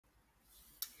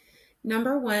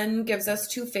Number one gives us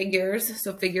two figures.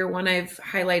 So figure one I've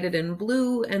highlighted in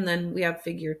blue, and then we have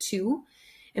figure two.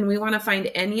 And we want to find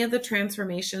any of the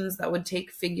transformations that would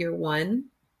take figure one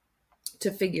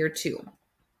to figure two.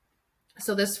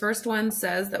 So this first one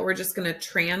says that we're just going to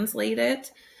translate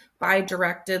it by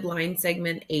directed line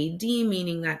segment AD,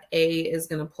 meaning that A is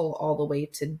going to pull all the way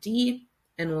to D.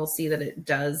 And we'll see that it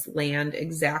does land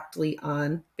exactly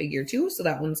on figure two. So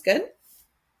that one's good.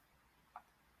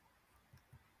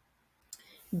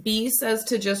 B says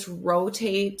to just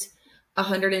rotate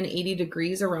 180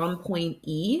 degrees around point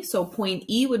E. So point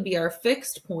E would be our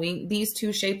fixed point. These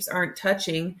two shapes aren't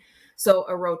touching.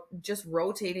 So just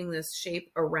rotating this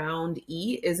shape around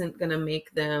E isn't going to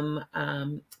make them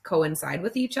coincide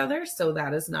with each other. So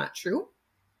that is not true.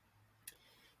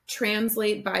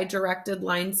 Translate by directed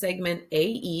line segment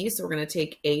AE. So we're going to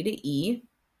take A to E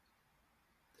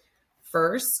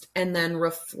first, and then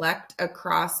reflect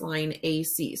across line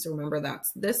AC. So remember, that's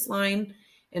this line.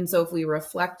 And so if we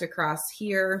reflect across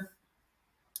here,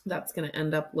 that's going to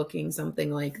end up looking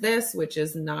something like this, which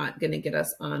is not going to get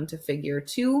us on to figure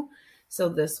two. So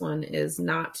this one is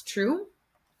not true.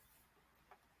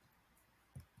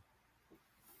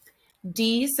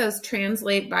 D says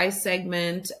translate by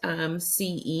segment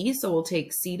CE. So we'll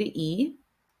take C to E.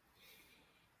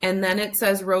 And then it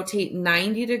says rotate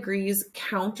 90 degrees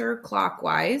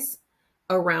counterclockwise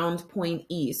around point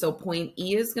E. So point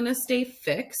E is going to stay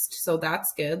fixed. So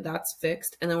that's good. That's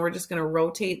fixed. And then we're just going to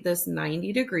rotate this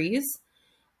 90 degrees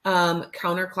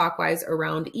counterclockwise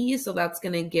around E. So that's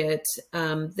going to get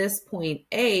this point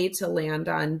A to land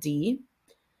on D.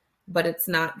 But it's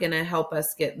not going to help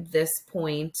us get this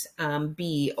point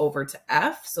B over to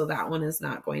F. So that one is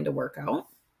not going to work out.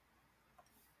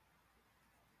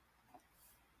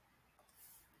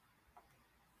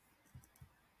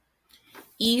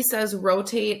 E says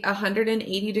rotate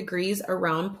 180 degrees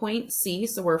around point C.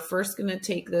 So we're first going to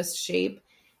take this shape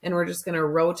and we're just going to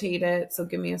rotate it. So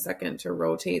give me a second to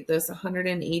rotate this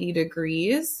 180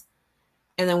 degrees.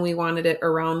 And then we wanted it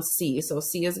around C. So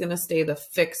C is going to stay the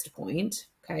fixed point.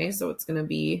 Okay, so it's going to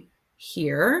be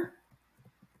here.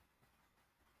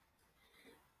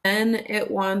 Then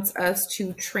it wants us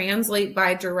to translate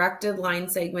by directed line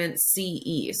segment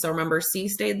CE. So remember, C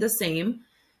stayed the same.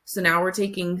 So now we're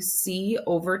taking C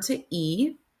over to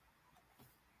E.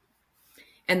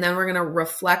 And then we're going to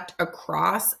reflect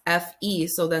across FE.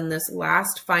 So then this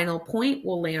last final point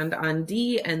will land on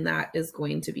D, and that is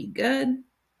going to be good.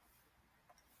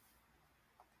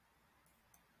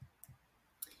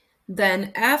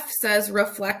 Then F says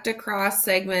reflect across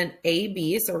segment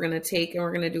AB. So we're going to take and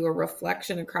we're going to do a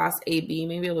reflection across AB.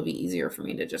 Maybe it'll be easier for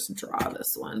me to just draw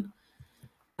this one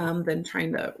than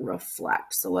trying to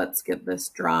reflect. So let's get this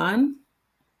drawn.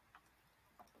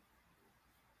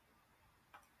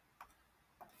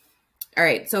 All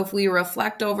right, so if we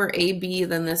reflect over AB,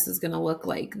 then this is going to look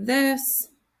like this.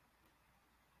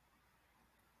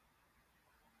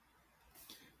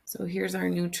 So here's our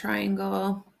new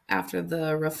triangle after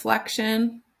the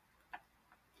reflection.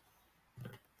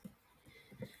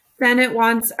 Then it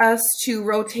wants us to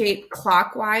rotate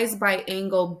clockwise by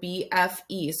angle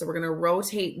BFE. So we're going to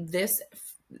rotate this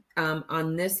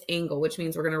on this angle, which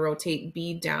means we're going to rotate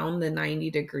B down the 90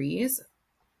 degrees.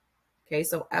 Okay,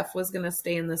 so F was going to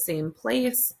stay in the same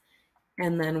place,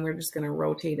 and then we're just going to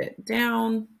rotate it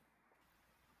down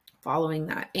following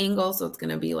that angle. So it's going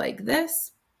to be like this.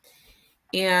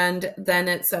 And then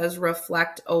it says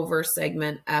reflect over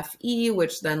segment FE,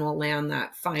 which then will land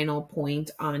that final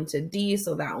point onto D.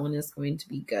 So that one is going to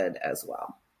be good as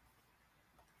well.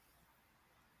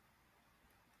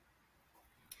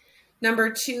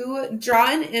 Number two, draw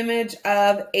an image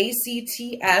of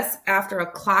ACTS after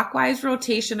a clockwise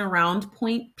rotation around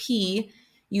point P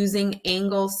using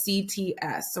angle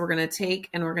CTS. So we're going to take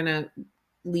and we're going to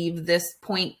leave this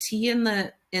point T in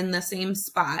the same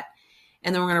spot.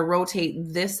 And then we're going to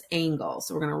rotate this angle.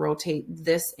 So we're going to rotate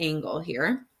this angle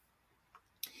here.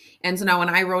 And so now when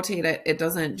I rotate it, it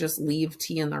doesn't just leave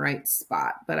T in the right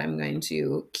spot, but I'm going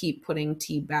to keep putting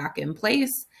T back in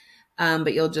place.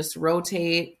 But you'll just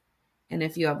rotate. And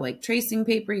if you have like tracing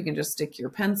paper, you can just stick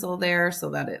your pencil there so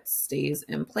that it stays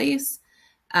in place.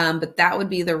 But that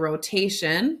would be the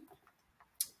rotation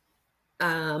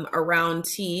around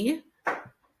T.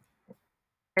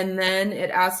 And then it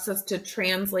asks us to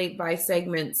translate by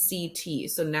segment CT.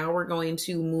 So now we're going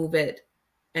to move it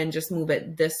and just move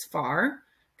it this far.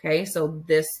 Okay, so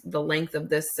the length of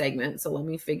this segment. So let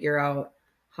me figure out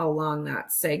how long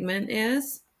that segment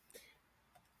is.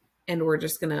 And we're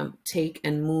just going to take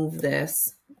and move this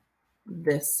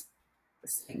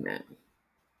segment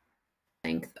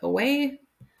length away.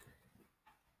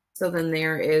 So then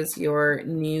there is your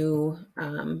new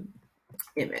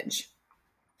image.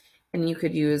 And you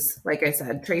could use, like I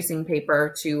said, tracing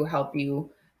paper to help you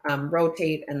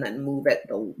rotate and then move it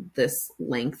this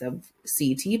length of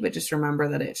CT, but just remember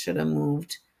that it should have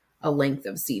moved a length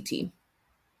of CT.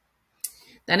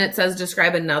 Then it says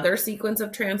describe another sequence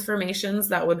of transformations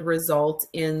that would result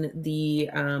in the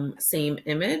same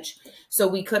image. So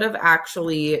we could have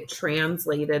actually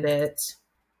translated it.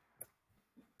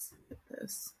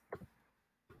 This.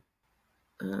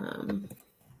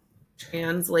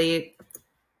 Translate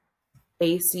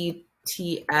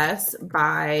ACTS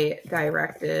by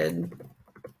directed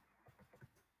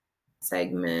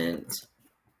segment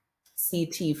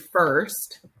CT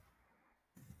first,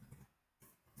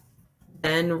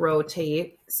 then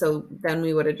rotate. So then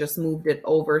we would have just moved it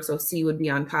over. So C would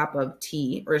be on top of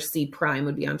T, or C prime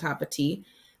would be on top of T.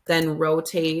 Then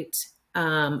rotate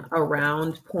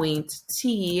around point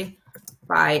T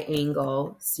by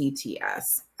angle CTS.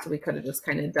 So we could have just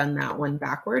kind of done that one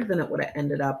backward, then it would have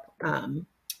ended up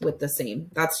with the same.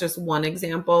 That's just one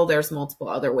example. There's multiple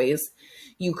other ways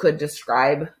you could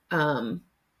describe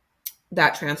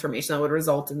that transformation that would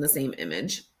result in the same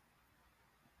image.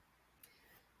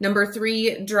 Number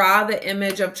 3, draw the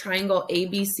image of triangle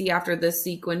ABC after this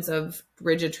sequence of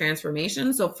rigid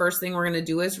transformation. So first thing we're going to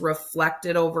do is reflect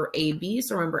it over AB.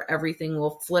 So remember, everything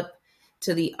will flip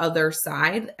to the other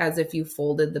side as if you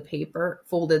folded the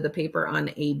paper on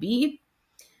AB.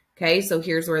 Okay, so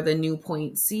here's where the new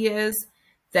point C is.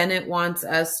 Then it wants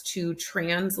us to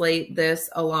translate this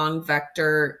along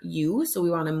vector U. So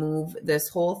we want to move this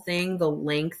whole thing the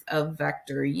length of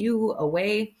vector U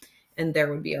away, and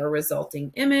there would be our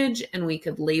resulting image, and we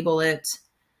could label it.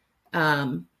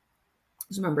 Remember,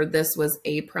 this was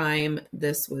A prime,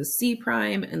 this was C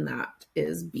prime, and that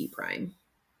is B prime.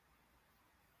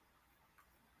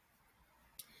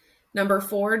 Number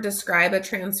 4, describe a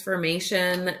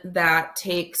transformation that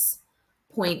takes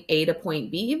point A to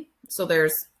point B. So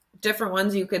there's different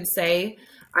ones you could say.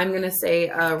 I'm going to say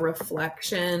a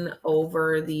reflection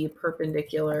over the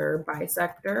perpendicular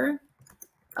bisector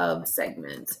of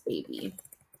segment AB.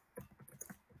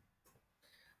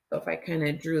 So if I kind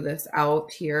of drew this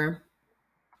out here,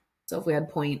 so if we had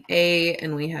point A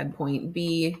and we had point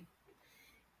B,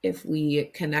 if we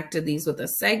connected these with a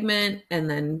segment and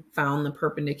then found the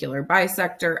perpendicular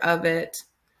bisector of it,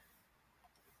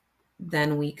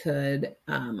 then we could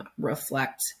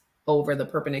reflect over the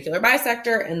perpendicular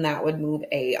bisector, and that would move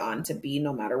A onto B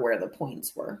no matter where the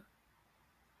points were.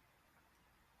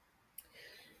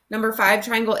 Number 5,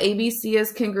 triangle ABC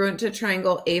is congruent to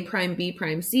triangle A prime, B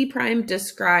prime, C prime.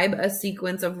 Describe a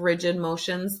sequence of rigid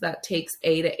motions that takes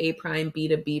A to A prime, B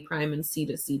to B prime, and C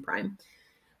to C prime.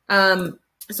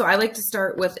 So I like to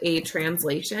start with a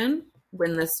translation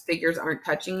when the figures aren't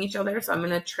touching each other. So I'm going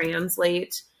to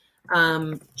translate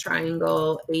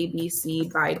triangle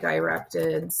ABC by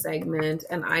directed segment,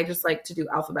 and I just like to do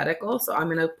alphabetical. So I'm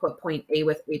going to put point A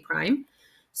with A prime.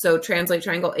 So translate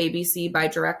triangle ABC by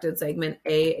directed segment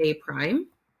A prime.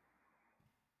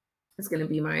 It's going to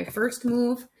be my first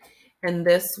move, and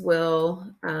this will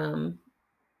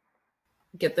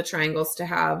get the triangles to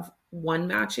have one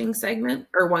matching segment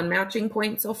or one matching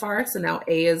point so far. So now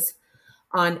A is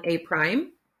on A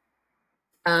prime.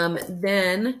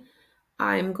 Then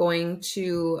I'm going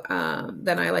to,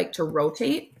 then I like to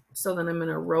rotate. So then I'm going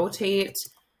to rotate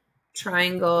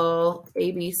triangle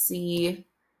ABC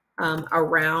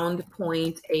around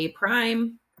point A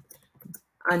prime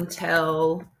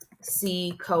until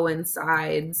C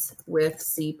coincides with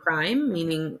C prime,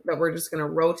 meaning that we're just going to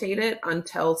rotate it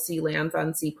until C lands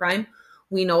on C prime.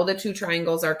 We know the two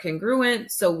triangles are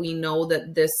congruent, so we know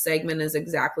that this segment is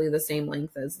exactly the same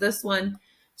length as this one.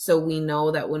 So we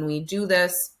know that when we do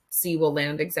this, C will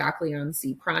land exactly on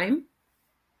C prime.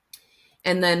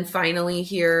 And then finally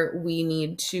here, we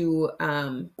need to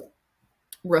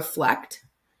reflect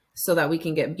so that we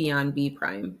can get B on B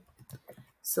prime.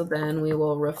 So then we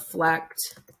will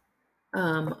reflect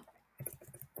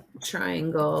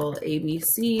triangle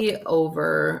ABC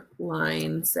over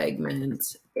line segment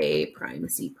A prime,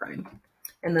 C prime.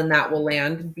 And then that will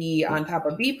land B on top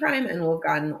of B prime, and we've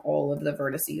gotten all of the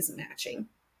vertices matching.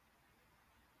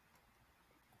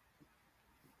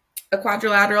 A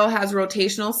quadrilateral has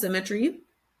rotational symmetry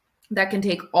that can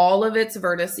take all of its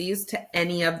vertices to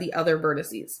any of the other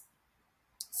vertices.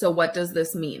 So what does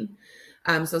this mean?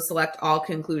 So select all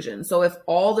conclusions. So if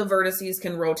all the vertices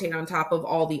can rotate on top of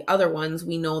all the other ones,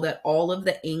 we know that all of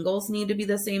the angles need to be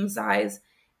the same size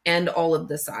and all of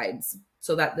the sides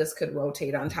so that this could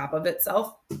rotate on top of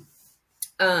itself.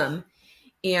 And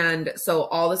so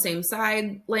all the same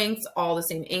side lengths, all the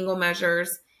same angle measures.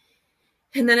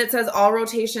 And then it says all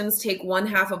rotations take one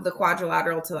half of the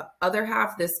quadrilateral to the other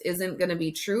half. This isn't going to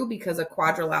be true because a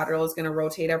quadrilateral is going to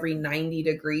rotate every 90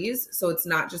 degrees. So it's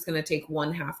not just going to take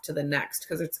one half to the next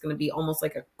because it's going to be almost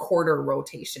like a quarter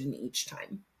rotation each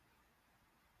time.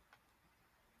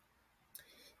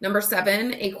 Number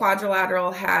 7, a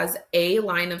quadrilateral has a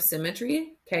line of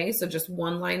symmetry. Okay, so just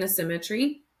one line of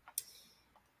symmetry.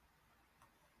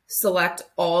 Select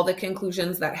all the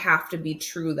conclusions that have to be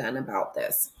true then about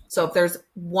this. So if there's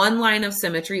one line of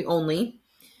symmetry only,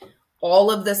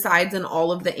 all of the sides and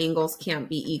all of the angles can't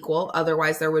be equal.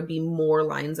 Otherwise, there would be more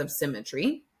lines of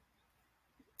symmetry.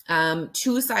 2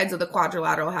 sides of the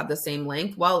quadrilateral have the same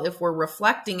length. Well, if we're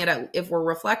reflecting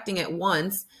it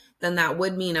once, then that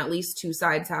would mean at least 2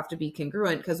 sides have to be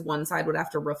congruent because one side would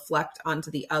have to reflect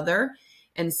onto the other.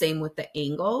 And same with the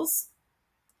angles.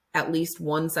 At least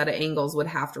one set of angles would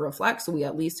have to reflect. So we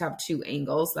at least have 2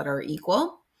 angles that are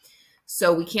equal.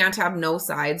 So we can't have no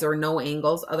sides or no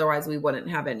angles. Otherwise, we wouldn't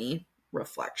have any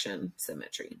reflection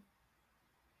symmetry.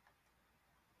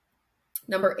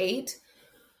 Number 8,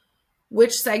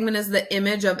 which segment is the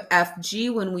image of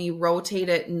FG when we rotate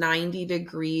it 90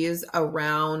 degrees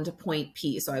around point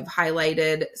P? So I've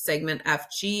highlighted segment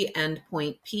FG and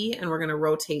point P, and we're going to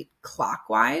rotate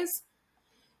clockwise.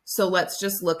 So let's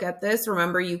just look at this.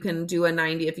 Remember, you can do a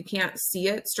 90. If you can't see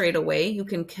it straight away, you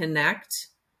can connect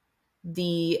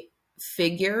the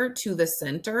figure to the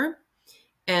center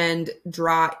and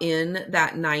draw in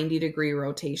that 90-degree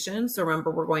rotation. So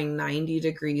remember, we're going 90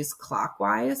 degrees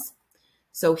clockwise.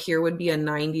 So here would be a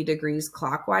 90 degrees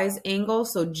clockwise angle.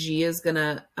 So G is going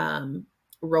to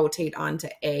rotate onto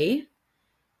A,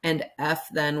 and F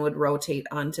then would rotate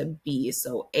onto B.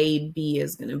 So AB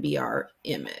is going to be our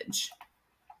image.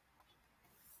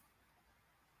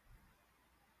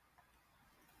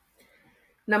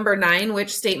 Number 9,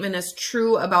 which statement is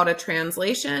true about a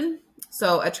translation?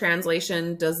 So a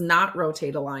translation does not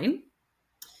rotate a line.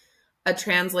 A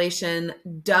translation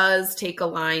does take a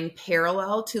line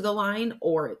parallel to the line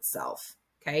or itself.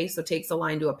 Okay, so takes a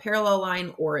line to a parallel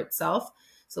line or itself.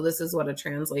 So this is what a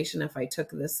translation, if I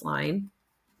took this line.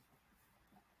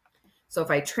 So if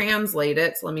I translate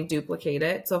it, so let me duplicate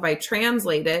it. So if I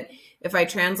translate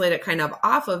it kind of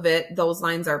off of it, those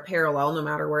lines are parallel no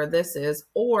matter where this is.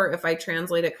 Or if I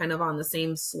translate it kind of on the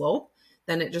same slope,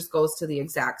 then it just goes to the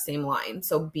exact same line.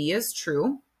 So B is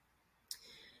true.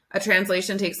 A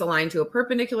translation takes a line to a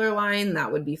perpendicular line.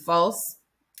 That would be false.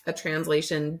 A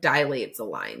translation dilates a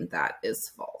line. That is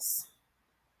false.